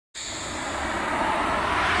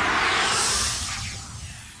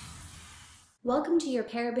Welcome to your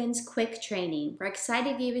Parabens Quick Training. We're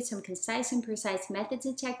excited to give you some concise and precise methods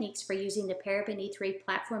and techniques for using the Paraben E3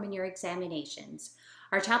 platform in your examinations.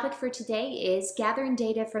 Our topic for today is gathering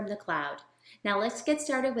data from the cloud. Now let's get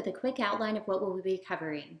started with a quick outline of what we'll be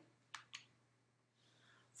covering.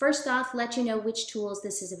 First off, let you know which tools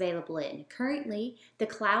this is available in. Currently, the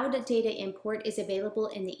cloud data import is available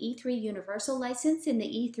in the E3 Universal license and the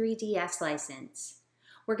E3 DS license.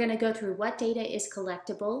 We're going to go through what data is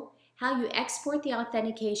collectible, how you export the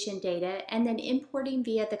authentication data, and then importing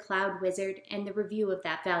via the Cloud Wizard and the review of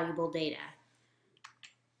that valuable data.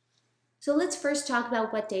 So let's first talk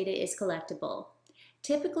about what data is collectible.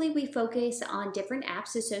 Typically, we focus on different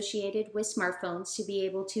apps associated with smartphones to be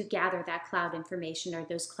able to gather that cloud information or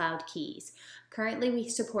those cloud keys. Currently, we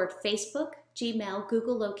support Facebook, Gmail,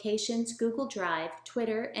 Google Locations, Google Drive,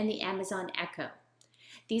 Twitter, and the Amazon Echo.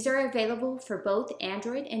 These are available for both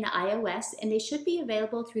Android and iOS, and they should be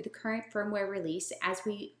available through the current firmware release as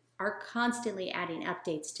we are constantly adding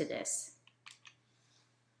updates to this.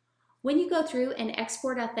 When you go through and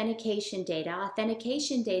export authentication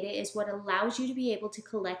data is what allows you to be able to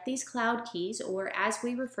collect these cloud keys, or as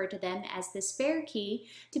we refer to them as the spare key,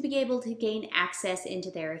 to be able to gain access into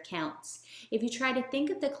their accounts. If you try to think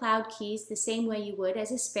of the cloud keys the same way you would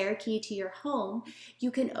as a spare key to your home, you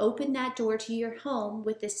can open that door to your home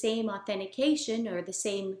with the same authentication or the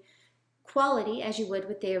same quality as you would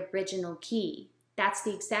with the original key. That's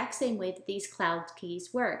the exact same way that these cloud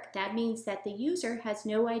keys work. That means that the user has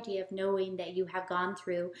no idea of knowing that you have gone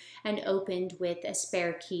through and opened with a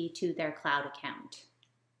spare key to their cloud account.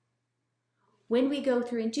 When we go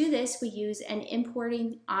through and do this, we use an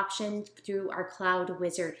importing option through our Cloud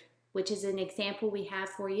Wizard, which is an example we have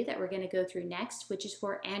for you that we're going to go through next, which is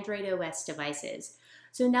for Android OS devices.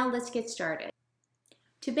 So now let's get started.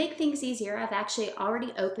 To make things easier, I've actually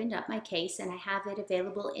already opened up my case and I have it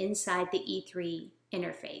available inside the E3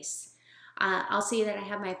 interface. I'll see that I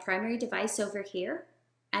have my primary device over here,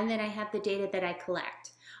 and then I have the data that I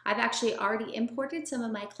collect. I've actually already imported some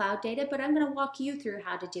of my cloud data, but I'm going to walk you through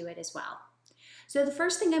how to do it as well. So the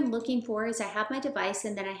first thing I'm looking for is I have my device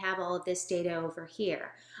and then I have all of this data over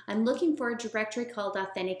here. I'm looking for a directory called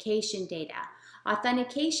Authentication Data.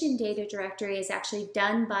 Authentication Data directory is actually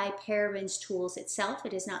done by Paraben's tools itself.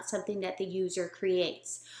 It is not something that the user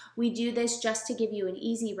creates. We do this just to give you an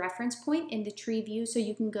easy reference point in the tree view so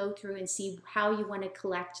you can go through and see how you want to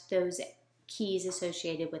collect those keys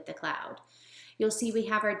associated with the cloud. You'll see we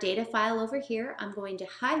have our data file over here. I'm going to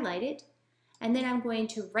highlight it, and then I'm going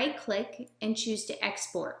to right click and choose to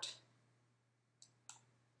export.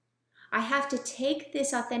 I have to take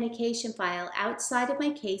this authentication file outside of my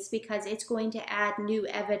case because it's going to add new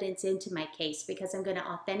evidence into my case because I'm going to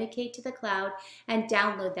authenticate to the cloud and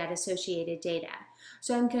download that associated data.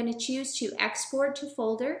 So I'm going to choose to export to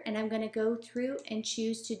folder, and I'm going to go through and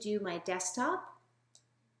choose to do my desktop.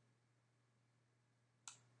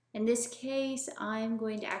 In this case, I'm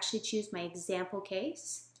going to actually choose my example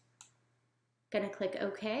case. Going to click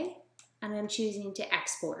OK, and I'm choosing to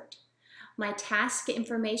export. My task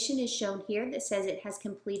information is shown here that says it has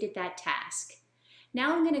completed that task.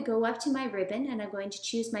 Now I'm going to go up to my ribbon and I'm going to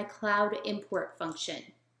choose my cloud import function.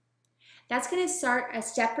 That's going to start a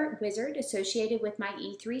separate wizard associated with my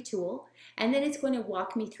E3 tool, and then it's going to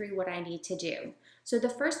walk me through what I need to do. So the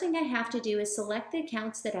first thing I have to do is select the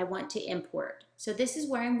accounts that I want to import. So this is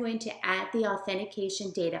where I'm going to add the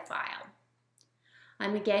authentication data file.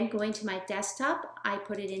 I'm again going to my desktop. I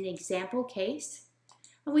put it in example case,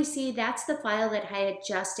 and we see that's the file that I had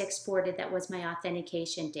just exported that was my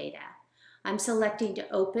authentication data. I'm selecting to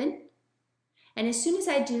open, and as soon as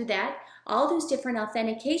I do that, all those different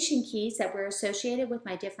authentication keys that were associated with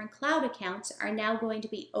my different cloud accounts are now going to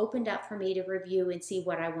be opened up for me to review and see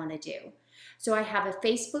what I want to do. So I have a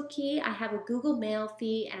Facebook key, I have a Google Mail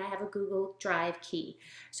key, and I have a Google Drive key.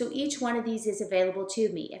 So each one of these is available to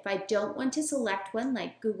me. If I don't want to select one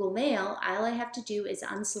like Google Mail, all I have to do is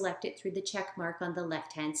unselect it through the check mark on the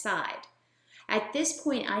left-hand side. At this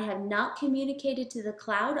point, I have not communicated to the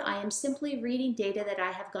cloud. I am simply reading data that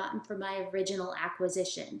I have gotten from my original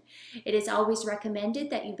acquisition. It is always recommended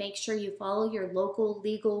that you make sure you follow your local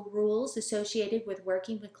legal rules associated with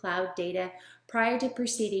working with cloud data prior to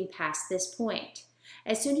proceeding past this point.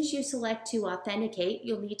 As soon as you select to authenticate,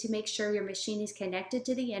 you'll need to make sure your machine is connected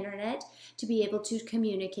to the internet to be able to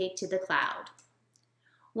communicate to the cloud.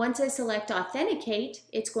 Once I select Authenticate,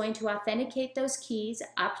 it's going to authenticate those keys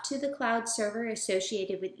up to the cloud server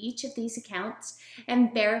associated with each of these accounts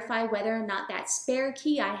and verify whether or not that spare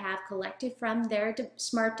key I have collected from their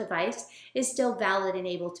smart device is still valid and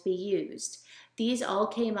able to be used. These all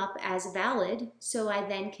came up as valid, so I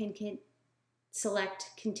then can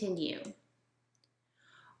select Continue.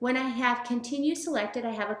 When I have continue selected, I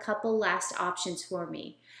have a couple last options for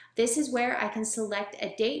me. This is where I can select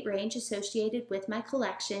a date range associated with my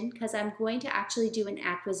collection because I'm going to actually do an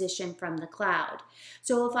acquisition from the cloud.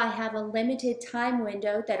 So if I have a limited time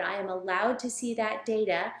window that I am allowed to see that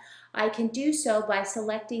data, I can do so by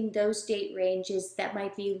selecting those date ranges that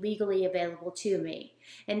might be legally available to me.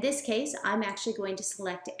 In this case, I'm actually going to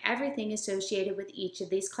select everything associated with each of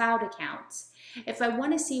these cloud accounts. If I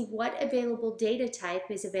want to see what available data type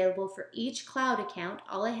is available for each cloud account,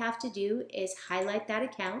 all I have to do is highlight that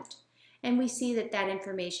account, and we see that that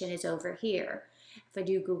information is over here. If I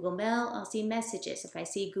do Google Mail, I'll see messages. If I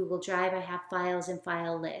see Google Drive, I have files and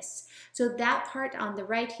file lists. So that part on the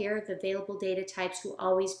right here of available data types will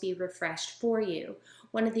always be refreshed for you.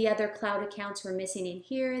 One of the other cloud accounts we're missing in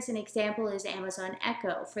here as an example is Amazon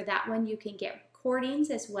Echo. For that one, you can get recordings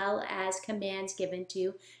as well as commands given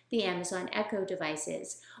to the Amazon Echo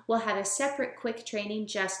devices. We'll have a separate quick training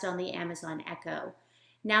just on the Amazon Echo.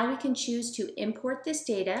 Now we can choose to import this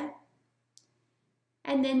data,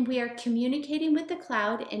 and then we are communicating with the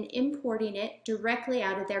cloud and importing it directly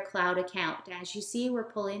out of their cloud account. As you see,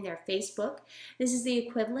 we're pulling their Facebook. This is the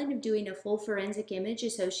equivalent of doing a full forensic image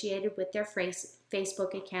associated with their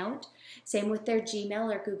Facebook account. Same with their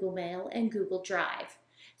Gmail or Google Mail and Google Drive.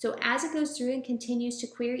 So as it goes through and continues to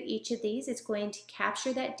query each of these, it's going to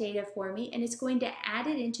capture that data for me, and it's going to add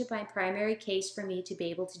it into my primary case for me to be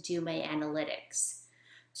able to do my analytics.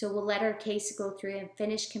 So we'll let our case go through and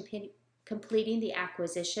finish completing the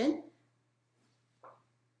acquisition.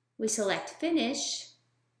 We select Finish,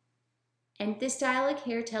 and this dialog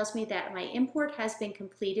here tells me that my import has been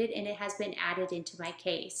completed and it has been added into my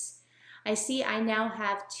case. I see I now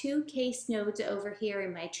have 2 case nodes over here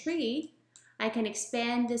in my tree. I can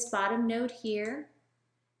expand this bottom node here.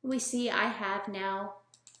 We see I have now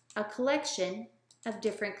a collection of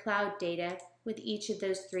different cloud data with each of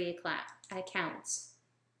those 3 accounts.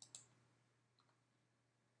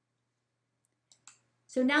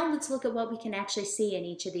 So now let's look at what we can actually see in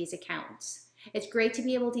each of these accounts. It's great to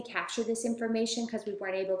be able to capture this information because we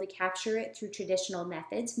weren't able to capture it through traditional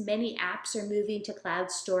methods. Many apps are moving to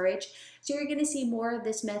cloud storage, so you're going to see more of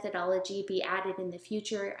this methodology be added in the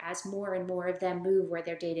future as more and more of them move where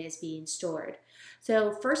their data is being stored.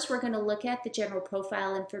 So first we're going to look at the general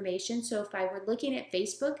profile information. So if I were looking at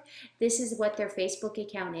Facebook, this is what their Facebook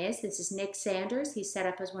account is. This is Nick Sanders. He's set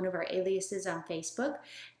up as one of our aliases on Facebook.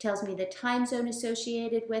 It tells me the time zone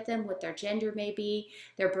associated with them, what their gender may be,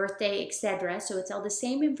 their birthday, etc. So it's all the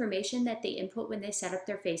same information that they input when they set up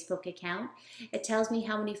their Facebook account. It tells me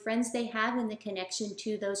how many friends they have and the connection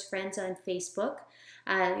to those friends on Facebook.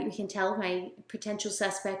 You can tell my potential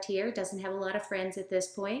suspect here doesn't have a lot of friends at this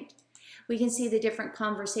point. We can see the different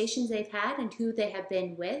conversations they've had and who they have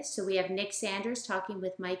been with. So we have Nick Sanders talking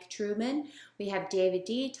with Mike Truman. We have David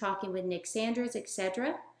D talking with Nick Sanders,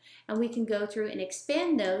 etc. And we can go through and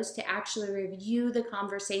expand those to actually review the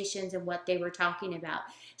conversations and what they were talking about.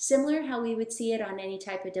 Similar how we would see it on any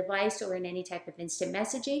type of device or in any type of instant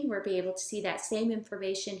messaging, we'll be able to see that same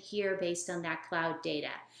information here based on that cloud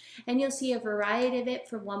data. And you'll see a variety of it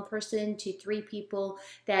from 1 person to 3 people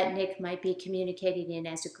that Nick might be communicating in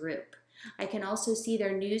as a group. I can also see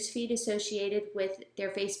their news feed associated with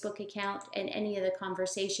their Facebook account and any of the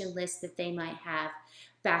conversation lists that they might have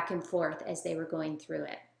back and forth as they were going through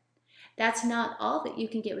it. That's not all that you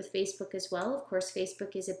can get with Facebook as well. Of course,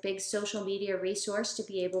 Facebook is a big social media resource to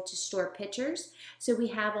be able to store pictures. So we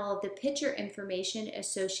have all of the picture information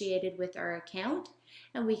associated with our account,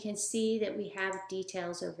 and we can see that we have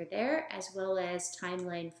details over there as well as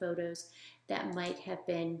timeline photos that might have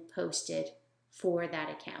been posted for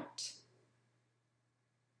that account.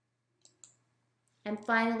 And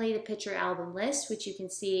finally, the picture album list, which you can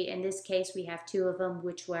see in this case, we have 2 of them,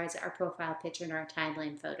 which was our profile picture and our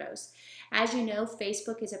timeline photos. As you know,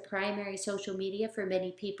 Facebook is a primary social media for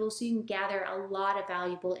many people, so you can gather a lot of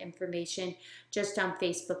valuable information just on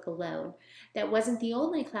Facebook alone. That wasn't the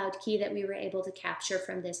only cloud key that we were able to capture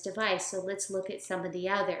from this device, so let's look at some of the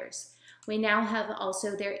others. We now have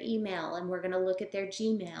also their email, and we're going to look at their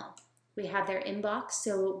Gmail. We have their inbox,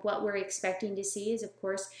 so what we're expecting to see is, of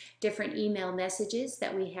course, different email messages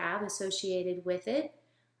that we have associated with it.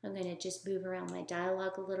 I'm going to just move around my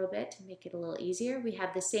dialog a little bit to make it a little easier. We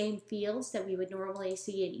have the same fields that we would normally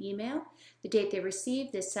see in email, the date they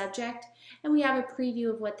received, the subject, and we have a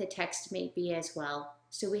preview of what the text may be as well.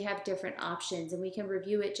 So we have different options, and we can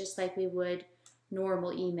review it just like we would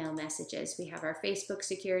normal email messages. We have our Facebook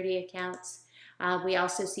security accounts, We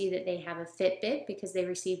also see that they have a Fitbit because they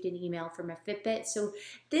received an email from a Fitbit. So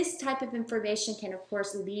this type of information can, of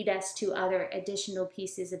course, lead us to other additional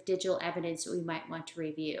pieces of digital evidence that we might want to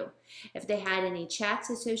review. If they had any chats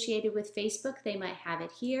associated with Facebook, they might have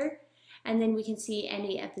it here. And then we can see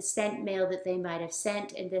any of the sent mail that they might have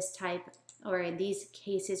sent in this type, or in these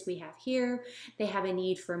cases we have here, they have a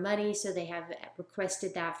need for money, so they have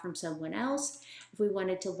requested that from someone else. If we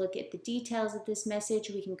wanted to look at the details of this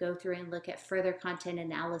message, we can go through and look at further content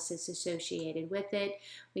analysis associated with it.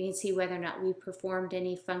 We can see whether or not we performed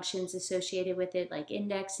any functions associated with it, like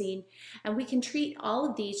indexing. And we can treat all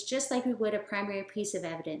of these just like we would a primary piece of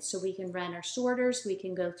evidence. So we can run our sorters, we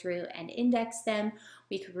can go through and index them.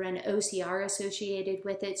 We could run OCR associated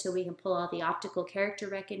with it, so we can pull all the optical character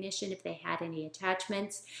recognition if they had any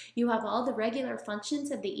attachments. You have all the regular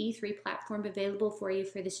functions of the E3 platform available for you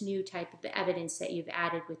for this new type of evidence that you've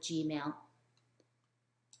added with Gmail.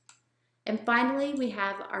 And finally, we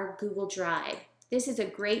have our Google Drive. This is a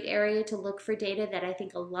great area to look for data that I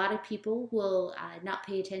think a lot of people will not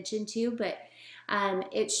pay attention to, but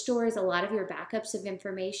it stores a lot of your backups of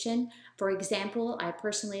information. For example, I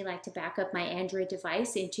personally like to back up my Android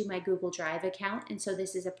device into my Google Drive account, and so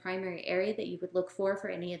this is a primary area that you would look for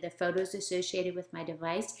any of the photos associated with my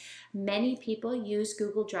device. Many people use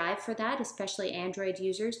Google Drive for that, especially Android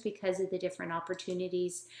users, because of the different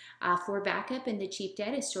opportunities for backup and the cheap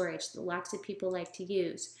data storage that lots of people like to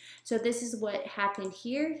use. So this is what happened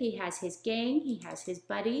here. He has his gang, he has his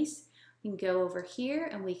buddies. We can go over here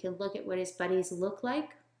and we can look at what his buddies look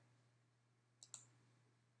like.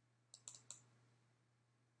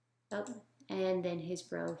 Oh, and then his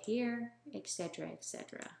bro here, etc.,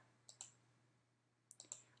 etc.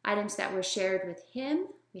 Items that were shared with him.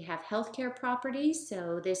 We have healthcare properties,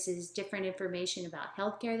 so this is different information about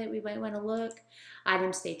healthcare that we might want to look.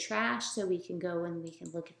 Items they trash, so we can go and we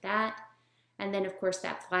can look at that. And then, of course,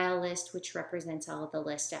 that file list, which represents all of the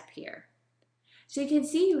list up here. So you can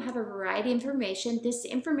see you have a variety of information. This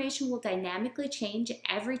information will dynamically change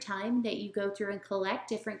every time that you go through and collect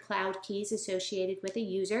different cloud keys associated with a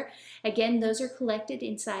user. Again, those are collected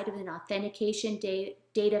inside of an authentication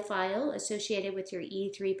data file associated with your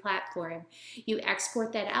E3 platform. You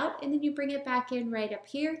export that out and then you bring it back in right up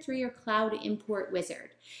here through your cloud import wizard.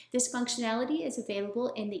 This functionality is available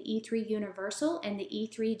in the E3 Universal and the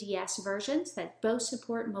E3 DS versions that both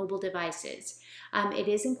support mobile devices. It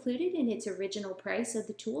is included in its original price of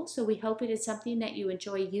the tool, so we hope it is something that you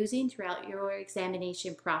enjoy using throughout your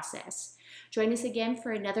examination process. Join us again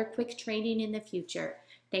for another quick training in the future.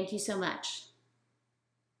 Thank you so much.